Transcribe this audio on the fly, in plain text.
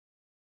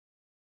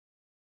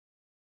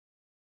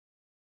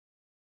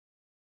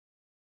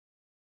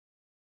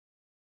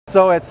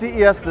So at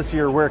CES this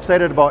year, we're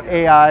excited about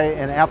AI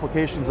and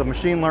applications of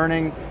machine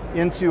learning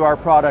into our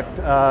product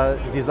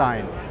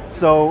design.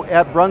 So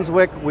at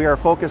Brunswick, we are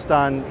focused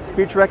on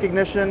speech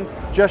recognition,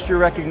 gesture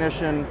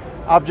recognition,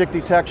 object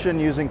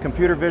detection using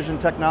computer vision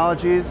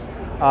technologies,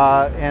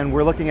 and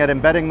we're looking at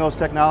embedding those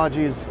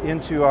technologies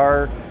into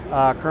our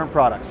current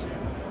products.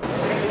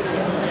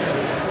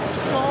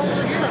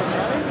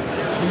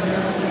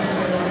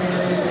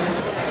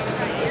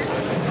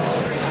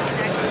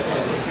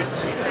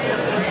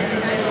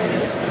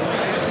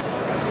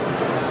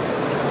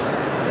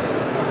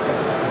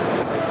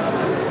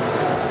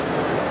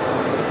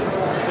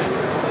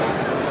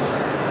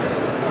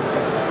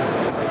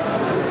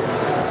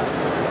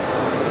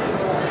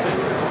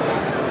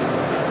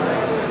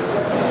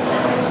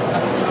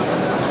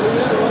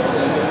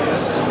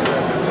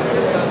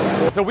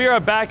 So we are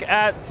back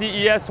at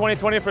CES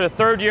 2020 for the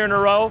third year in a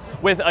row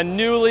with a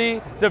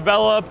newly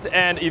developed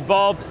and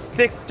evolved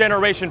 6th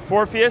generation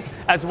Forpheus,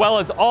 as well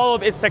as all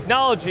of its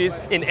technologies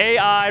in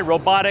AI,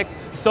 robotics,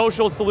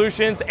 social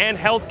solutions, and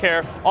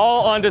healthcare,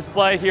 all on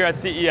display here at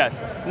CES.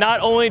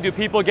 Not only do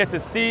people get to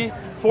see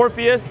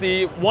Forpheus,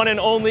 the one and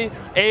only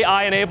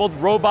AI-enabled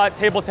robot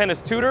table tennis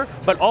tutor,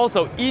 but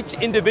also each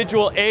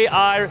individual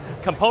AI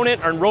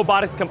component and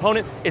robotics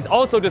component is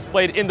also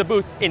displayed in the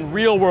booth in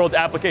real-world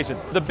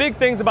applications. The big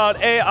things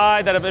about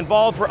AI that have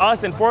involved for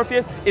us in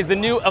Forpheus is the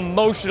new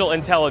emotional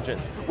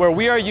intelligence, where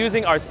we are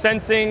using our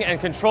sensing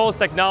and controls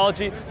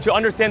technology to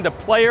understand the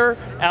player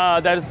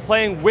that is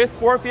playing with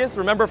Forpheus.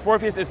 Remember,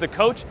 Forpheus is the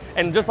coach,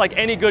 and just like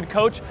any good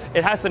coach,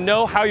 it has to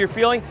know how you're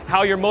feeling,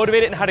 how you're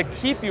motivated, and how to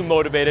keep you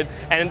motivated.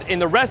 And in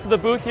the rest of the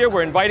booth here,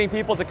 we're inviting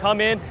people to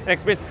come in and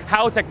experience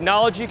how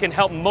technology can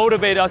help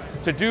motivate us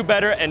to do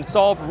better and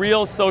solve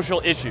real social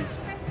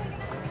issues.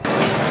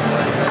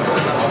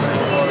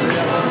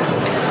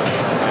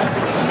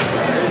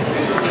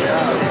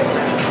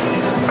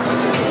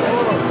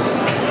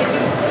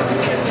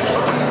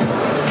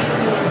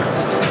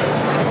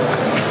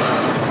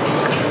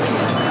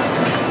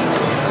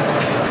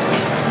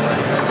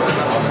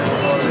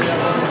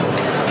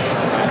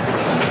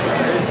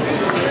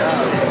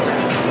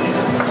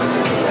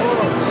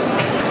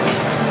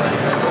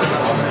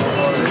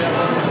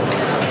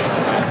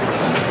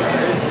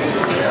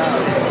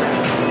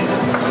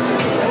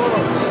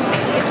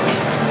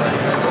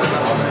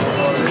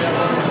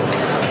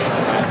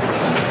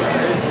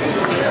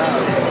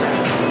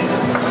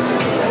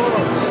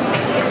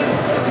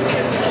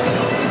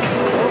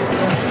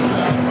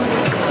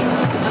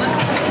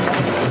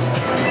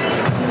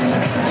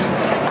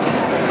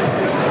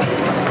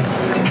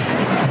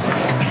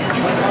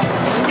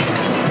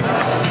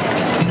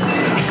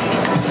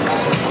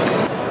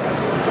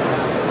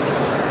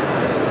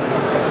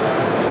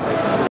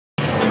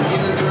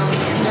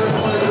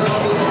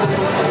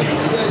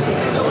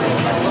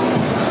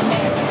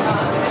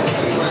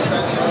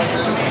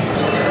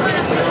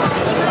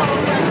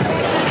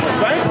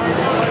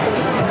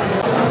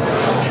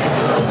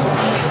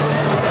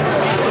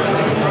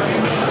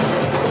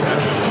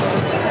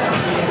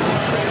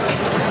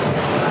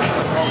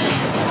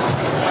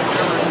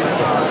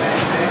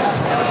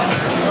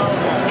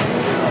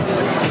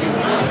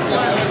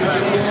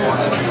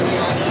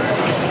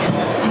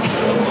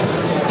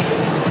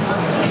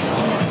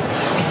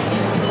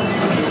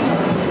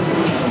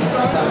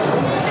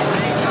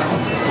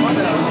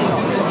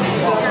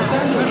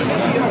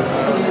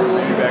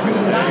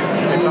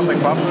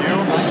 Bumped you,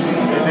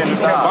 it didn't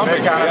stop.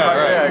 It kind of,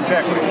 yeah,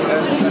 exactly. So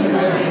that's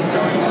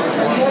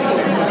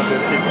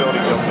this capability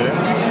built in.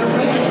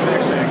 This is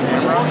actually a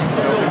camera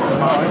built into the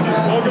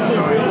module,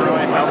 so it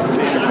really helps the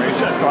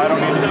integration. So I don't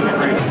need to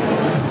integrate.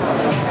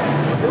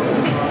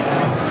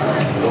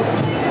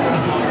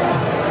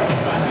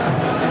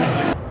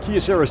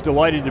 Kyocera is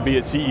delighted to be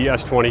at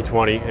CES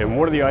 2020, and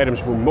one of the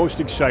items we're most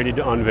excited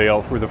to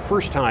unveil for the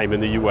first time in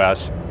the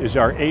US is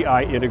our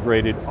AI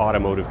integrated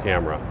automotive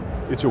camera.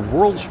 It's a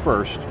world's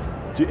first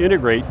to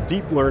integrate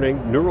deep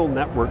learning neural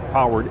network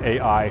powered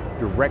AI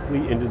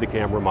directly into the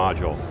camera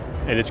module.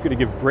 And it's going to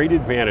give great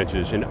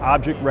advantages in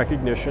object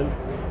recognition,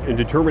 in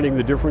determining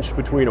the difference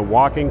between a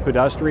walking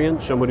pedestrian,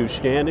 someone who's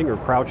standing or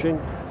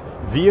crouching,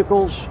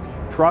 vehicles,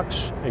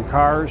 trucks and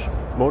cars,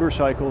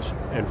 motorcycles,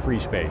 and free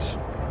space.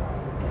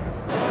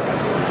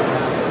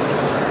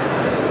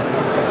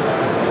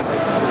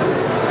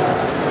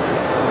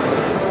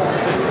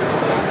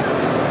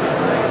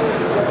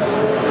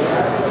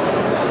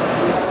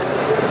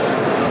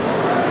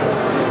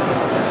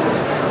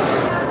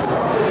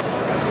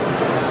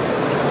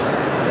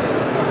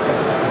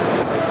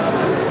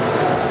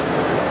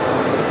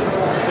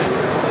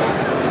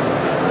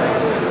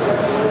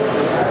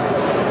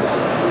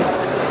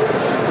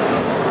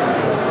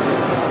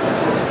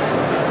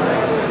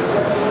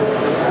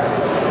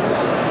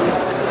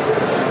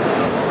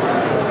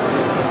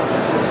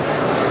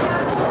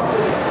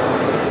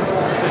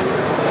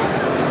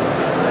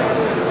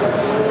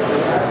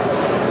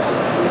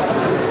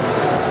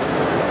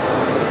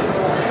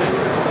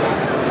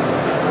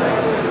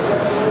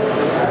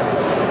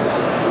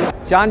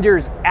 John Deere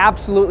is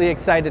absolutely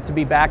excited to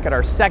be back at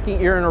our second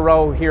year in a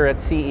row here at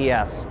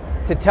CES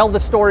to tell the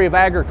story of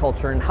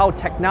agriculture and how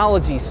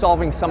technology is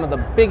solving some of the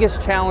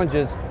biggest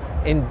challenges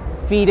in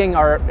feeding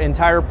our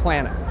entire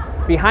planet.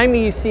 Behind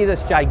me you see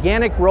this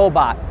gigantic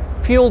robot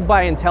fueled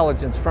by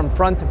intelligence from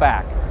front to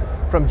back,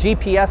 from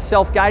GPS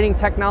self-guiding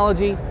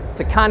technology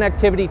to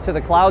connectivity to the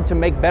cloud to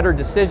make better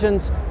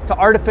decisions, to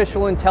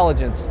artificial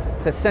intelligence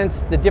to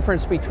sense the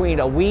difference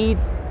between a weed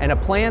and a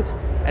plant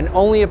and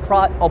only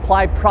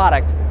apply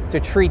product to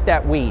treat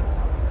that weed.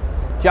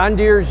 John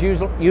Deere is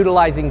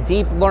utilizing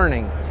deep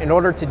learning in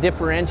order to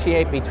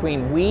differentiate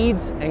between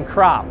weeds and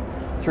crop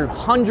through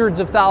hundreds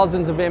of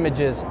thousands of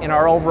images in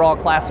our overall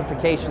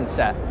classification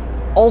set,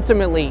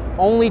 ultimately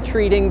only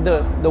treating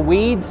the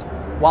weeds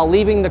while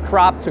leaving the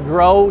crop to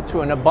grow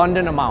to an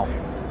abundant amount.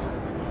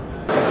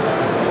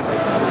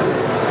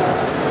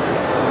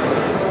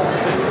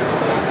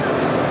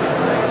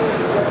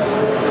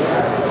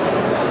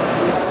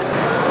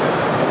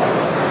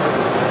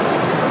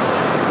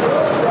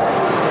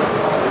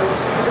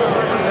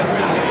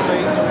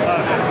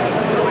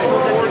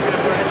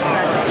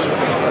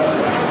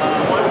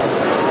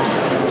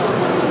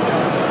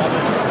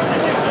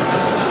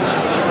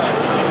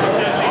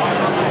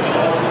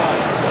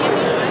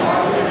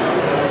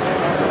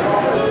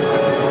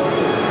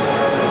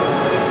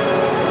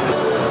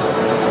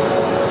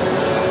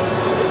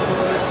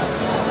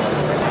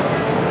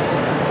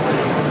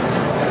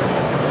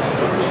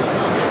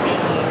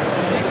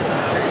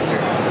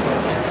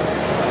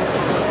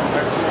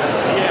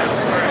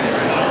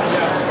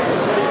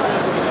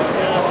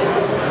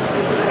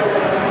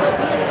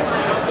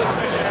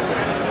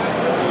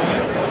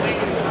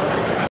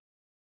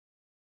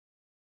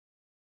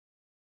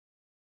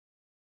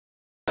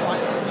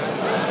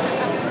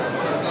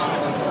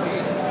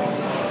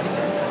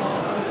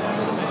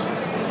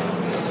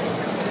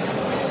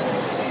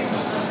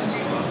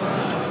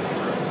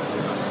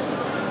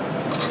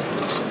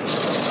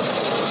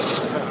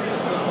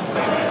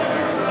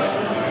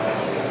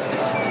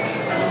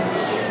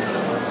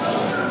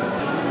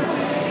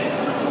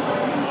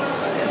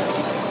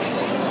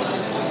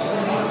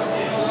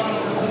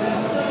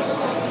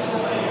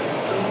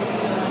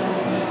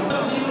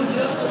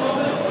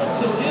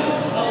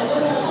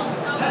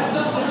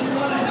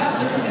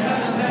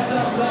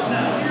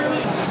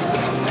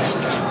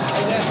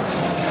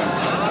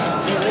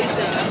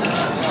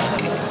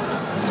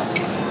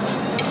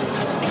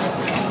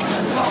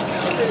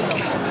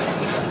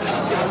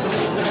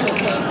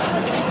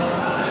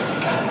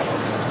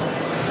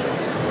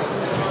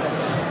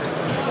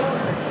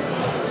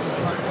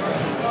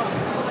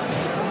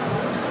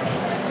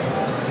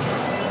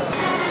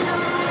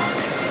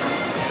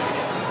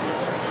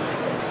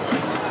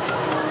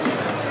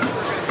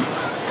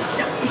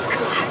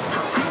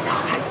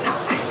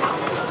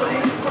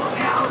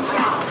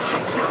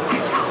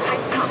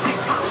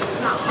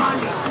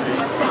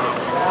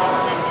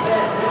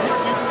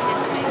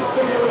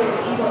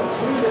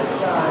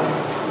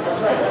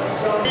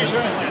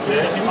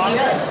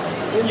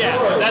 Yeah,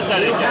 that's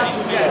not it.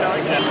 Yeah, no,